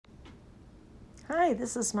Hi,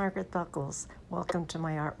 this is Margaret Bucholz. Welcome to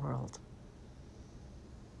my art world.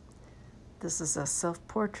 This is a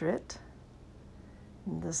self-portrait.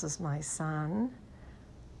 This is my son.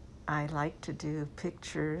 I like to do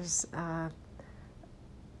pictures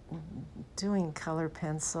doing color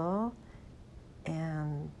pencil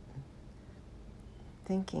and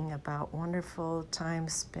thinking about wonderful time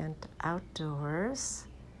spent outdoors.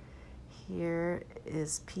 Here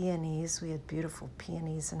is peonies. We had beautiful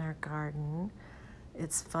peonies in our garden.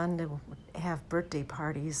 It's fun to have birthday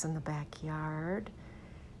parties in the backyard.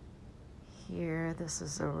 Here, this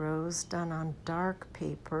is a rose done on dark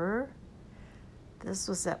paper. This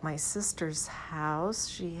was at my sister's house.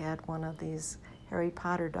 She had one of these Harry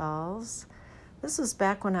Potter dolls. This was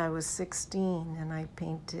back when I was 16 and I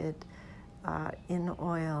painted in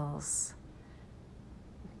oils.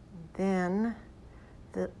 Then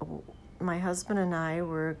my husband and I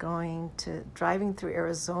were driving through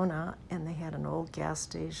Arizona, and they had an old gas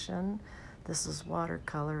station. This is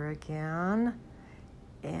watercolor again.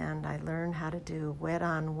 And I learned how to do wet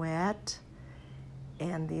on wet.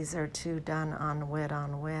 And these are two done on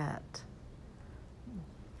wet.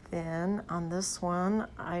 Then on this one,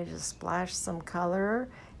 I just splashed some color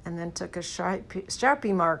and then took a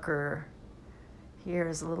Sharpie marker. Here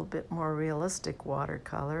is a little bit more realistic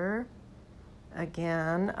watercolor.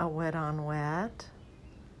 Again, a wet on wet.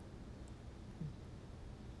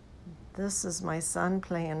 This is my son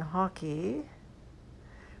playing hockey.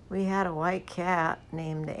 We had a white cat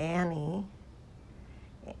named Annie.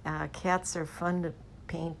 Cats are fun to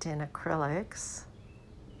paint in acrylics.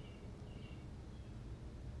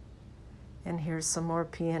 And here's some more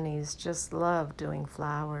peonies. Just love doing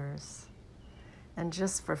flowers. And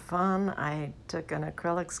just for fun, I took an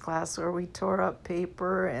acrylics class where we tore up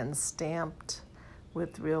paper and stamped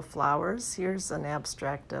with real flowers. Here's an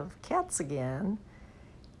abstract of cats again.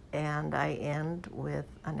 And I end with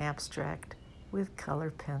an abstract with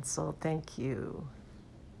color pencil. Thank you.